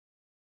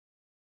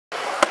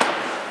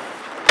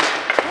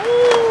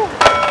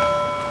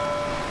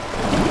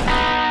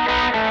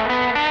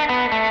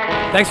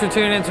Thanks for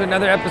tuning in to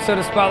another episode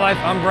of SPoT Life.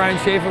 I'm Brian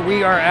Schaefer.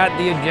 We are at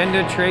the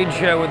Agenda Trade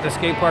Show with the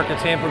Skate Park of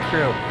Tampa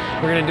crew.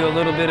 We're gonna do a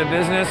little bit of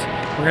business.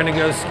 We're gonna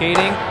go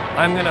skating.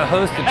 I'm gonna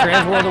host the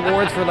Transworld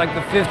Awards for like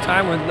the 5th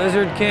time with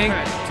Lizard King.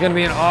 It's gonna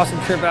be an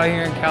awesome trip out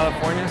here in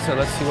California, so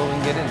let's see what we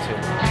can get into.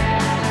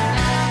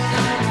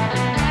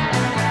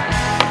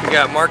 We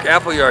got Mark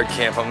Appleyard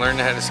camp. I'm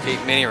learning how to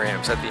skate mini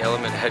ramps at the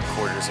Element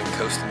headquarters in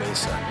Costa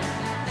Mesa.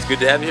 It's good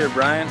to have you here,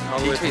 Brian. All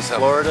the way from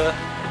Florida.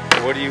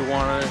 What do you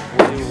want to?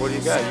 What do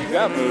you got? You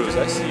got moves.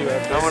 I see you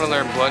out there. I want to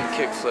learn blunt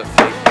kick flip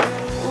fake.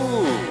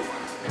 Ooh.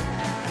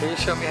 Can you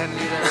show me how to do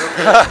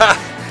that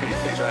real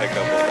quick? Try a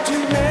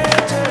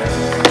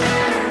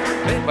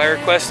couple. By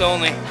request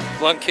only.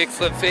 Blunt kick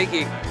flip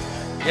fakie.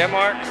 Yeah,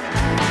 Mark?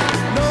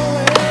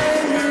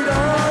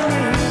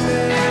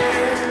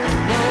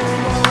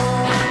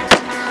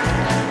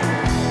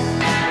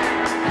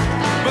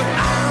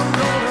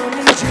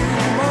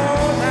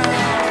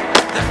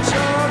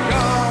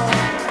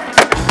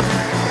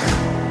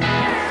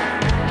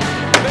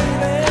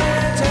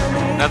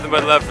 Nothing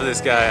but love for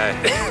this guy.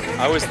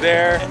 I was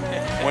there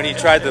when he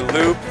tried the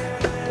loop.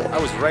 I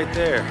was right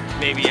there.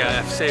 Maybe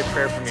say a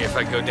prayer for me if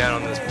I go down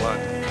on this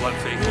blunt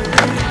fake.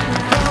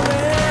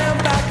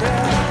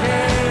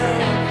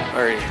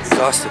 Already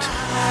exhausted.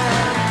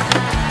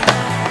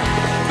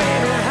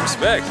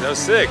 Respect. That was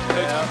sick.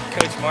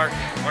 Coach Mark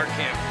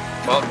Camp.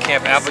 Well,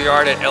 Camp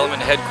Appleyard at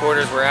Element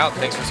headquarters. We're out.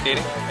 Thanks for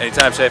skating.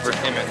 Anytime, Schaefer.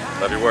 Amen.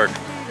 Love your work.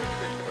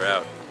 We're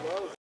out.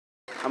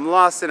 I'm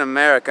lost in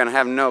America and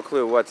have no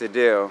clue what to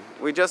do.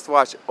 We just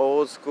watched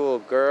old school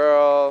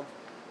girl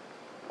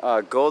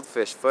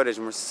goldfish footage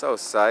and we're so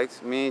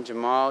psyched. Me and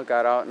Jahmal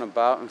got out and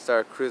about and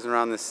started cruising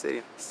around the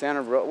city.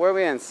 Where are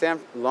we in?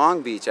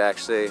 Long Beach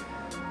actually,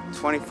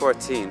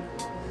 2014.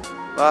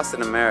 Lost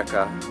in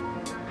America.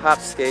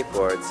 Hopps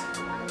Skateboards.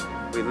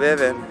 We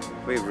living,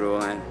 we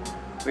ruling.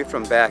 We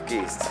from back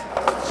east.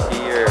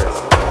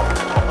 Cheers.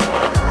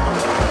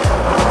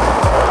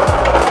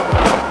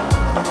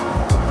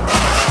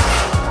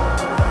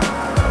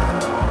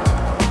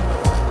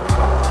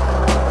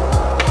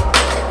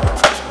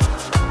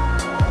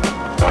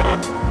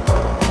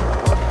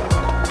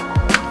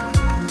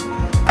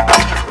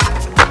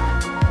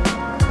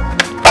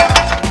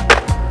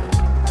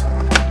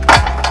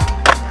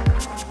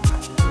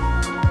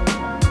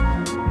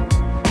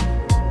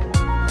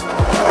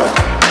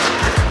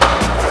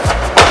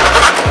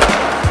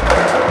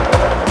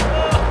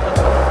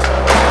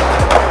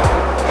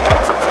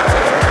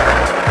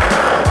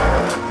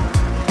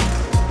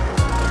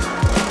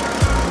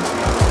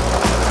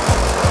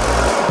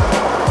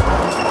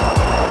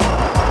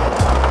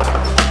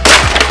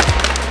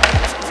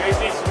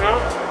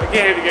 I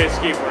can't have you guys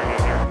skateboarding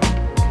in here.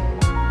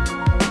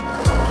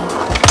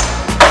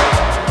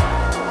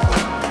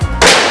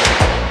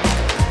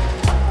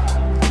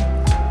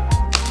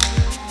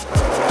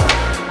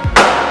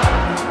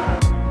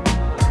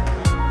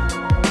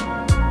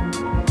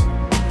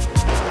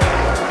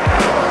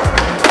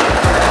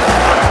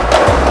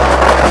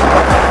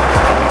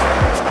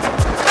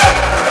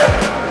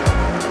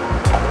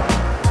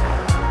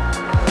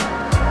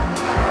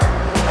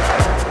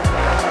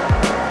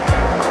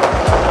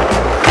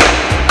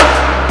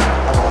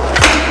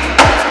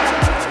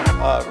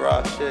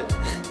 Raw shit.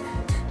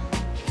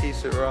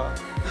 Keeps it raw.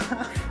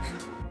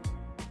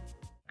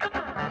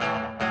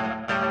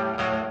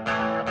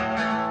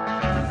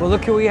 Well,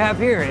 look who we have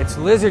here. It's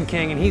Lizard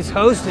King, and he's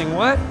hosting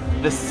what?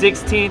 The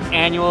 16th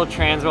annual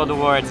Transworld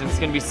Awards, and it's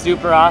going to be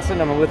super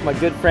awesome. I'm with my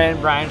good friend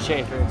Brian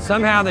Schaefer.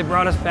 Somehow they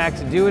brought us back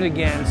to do it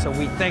again, so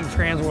we thank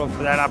Transworld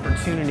for that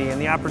opportunity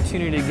and the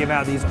opportunity to give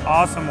out these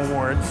awesome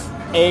awards.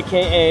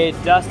 AKA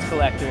Dust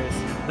Collectors.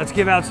 Let's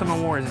give out some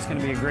awards. It's going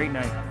to be a great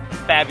night.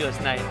 Fabulous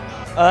night.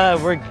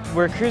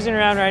 We're cruising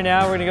around right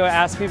now. We're going to go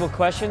ask people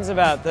questions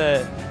about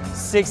the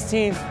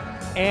 16th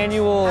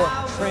annual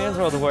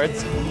Transworld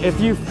Awards.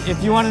 If you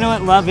want to know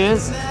what love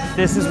is,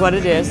 this is what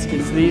it is.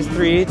 It's these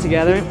three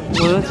together.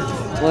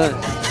 Look.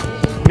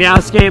 Meow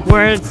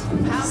Skateboards,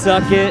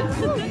 Suck It,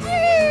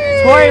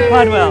 Tori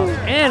Pudwell.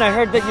 And I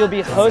heard that you'll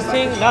be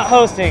not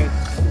hosting,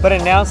 but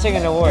announcing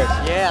an award.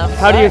 Yeah.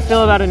 How do you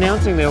feel about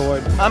announcing the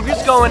award? I'm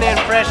just going in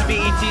fresh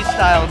BET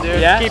style, dude.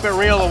 Yeah? Keep it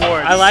real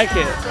awards. I like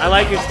it. I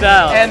like your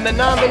style. And the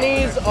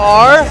nominees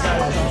are...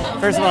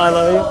 First of all, I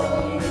love you.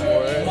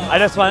 I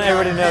just want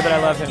everybody to know that I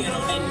love him.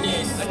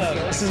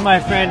 This is my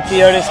friend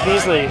Theodis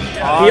Beasley.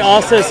 Awesome. He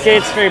also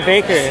skates for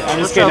Baker. I'm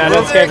just kidding, I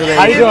don't skate for Baker.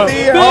 How you doing?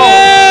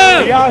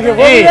 We out here.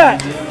 Where we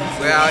at?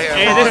 We're out here.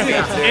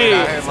 Hey,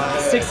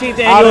 16th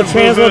annual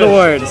Transworld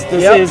Awards.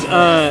 This is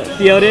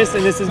Theodis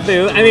and this is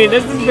Boo. I mean,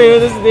 this is Boo,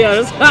 this is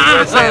Theodis.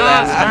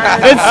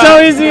 It's so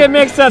easy to get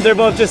mixed up. They're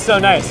both just so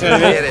nice. You know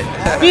what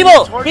I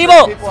mean?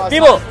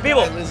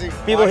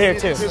 People here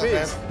too.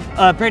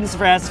 Braden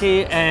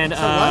Safratsky and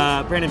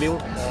Brandon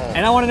Beeble.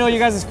 And I want to know your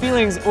guys'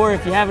 feelings, or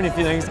if you have any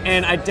feelings,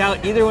 and I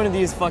doubt either one of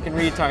these fucking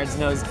retards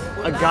knows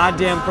a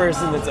goddamn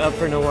person that's up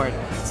for an award.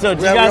 So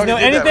do you guys know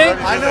anything?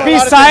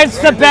 Besides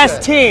the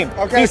best team.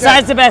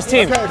 Besides the best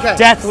team.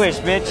 Death Wish,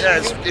 bitch.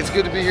 Yeah, it's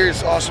good to be here.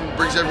 It's awesome. It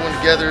brings everyone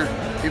together.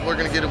 People are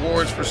going to get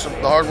awards for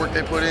the hard work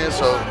they put in.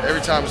 So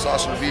every time it's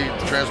awesome to be at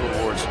the Transworld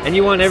Awards. And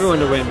you want everyone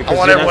to win because I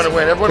want everyone to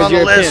win. Everyone on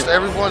the list,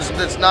 champ. everyone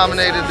that's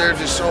nominated, they're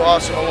just so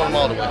awesome. I want them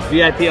all to win.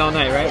 VIP all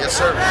night, right? Yes,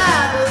 sir.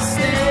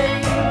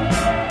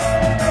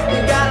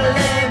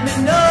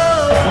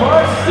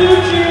 Mark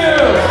suits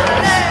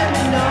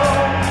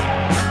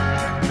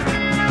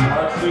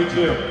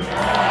you.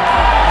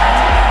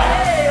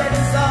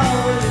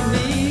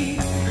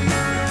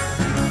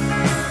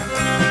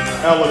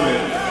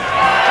 Element.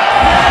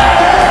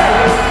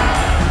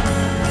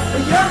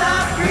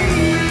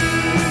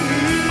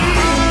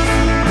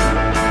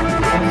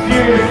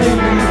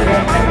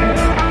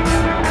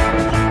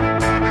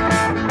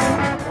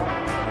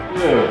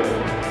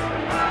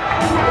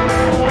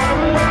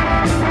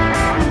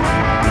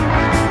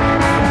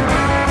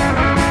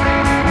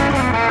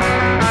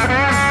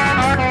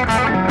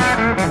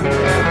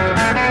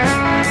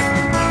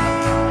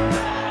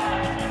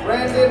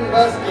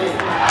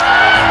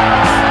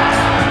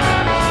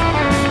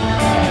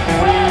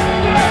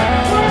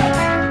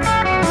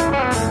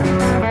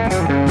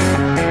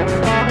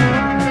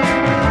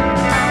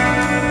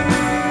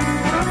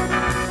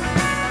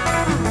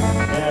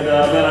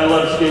 Man, I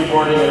love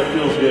skateboarding and it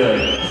feels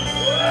good.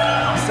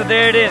 So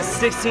there it is,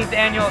 16th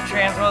annual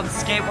Transworld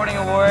Skateboarding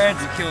Awards.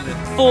 Killed it.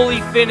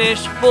 Fully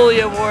finished, fully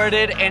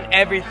awarded, and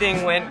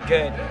everything went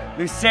good.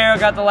 Lucero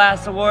got the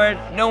last award.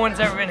 No one's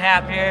ever been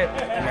happier.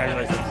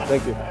 Congratulations.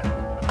 Thank you.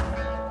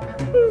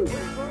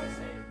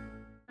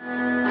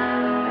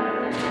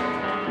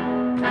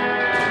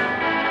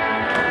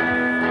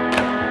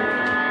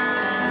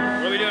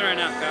 What are we doing right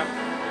now, Kyle?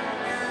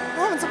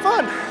 We're having some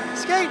fun.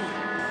 Skating.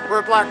 We're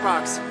at Black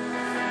Box.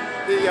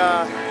 The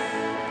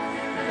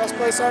best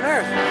place on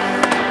earth.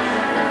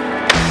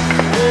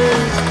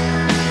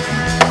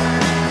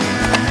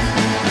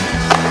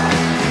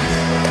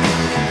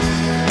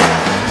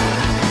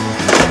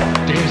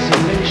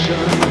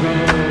 Desolation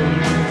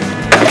Road,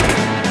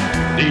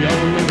 the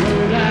only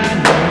road I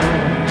know,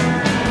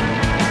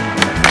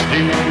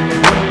 the only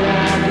road I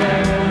go,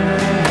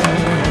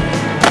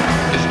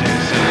 is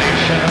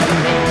Desolation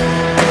Road.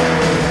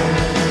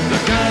 The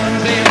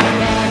guns in the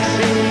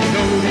backseat,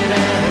 loaded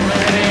and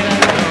ready to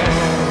go.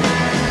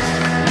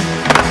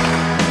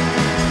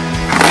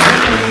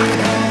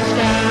 Meinholz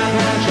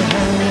watch your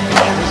home,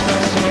 always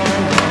felt so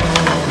alone.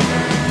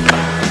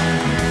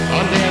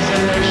 On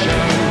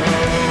Desolation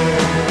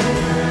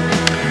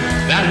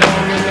that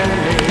long and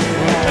lonely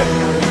road,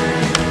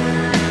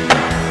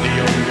 the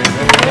only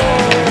road I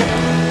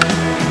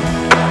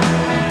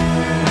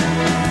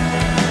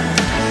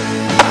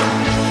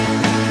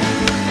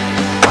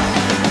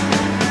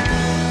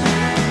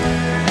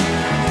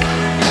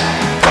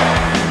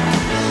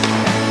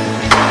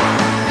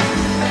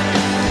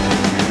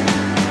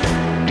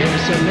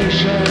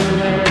Desolation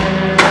Road,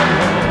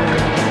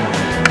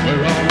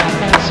 where all my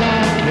thoughts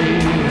are clear,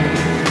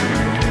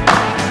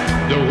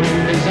 the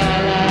wind is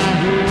all I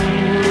hear.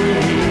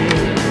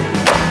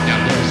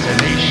 Down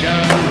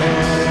Desolation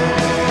Road,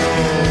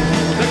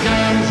 the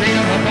guns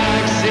in the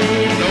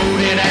backseat,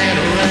 loaded and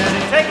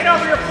ready. Taking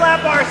over your flat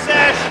bar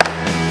sesh.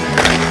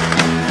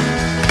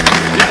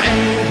 You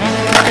ain't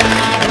gonna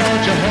die,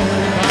 but your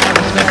whole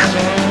body's got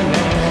so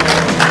long.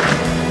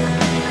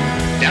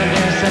 Down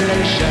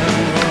Desolation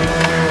Road,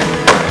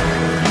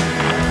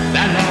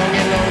 that long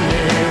and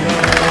lonely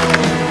road,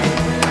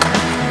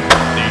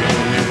 the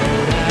only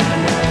road I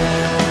know.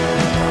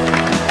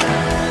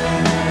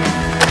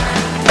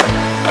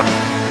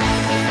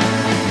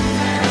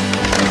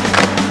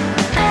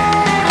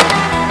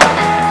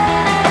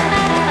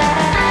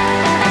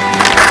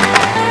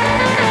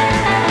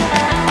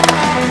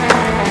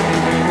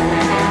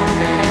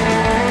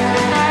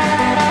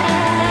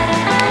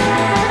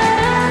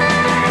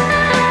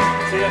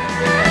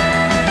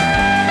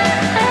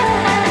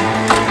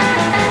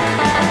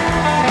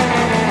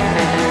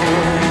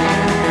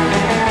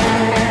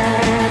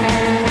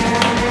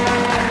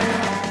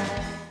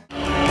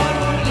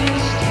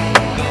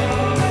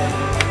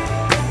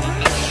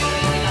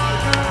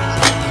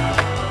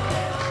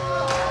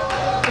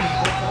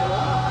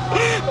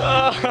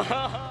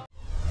 Oh.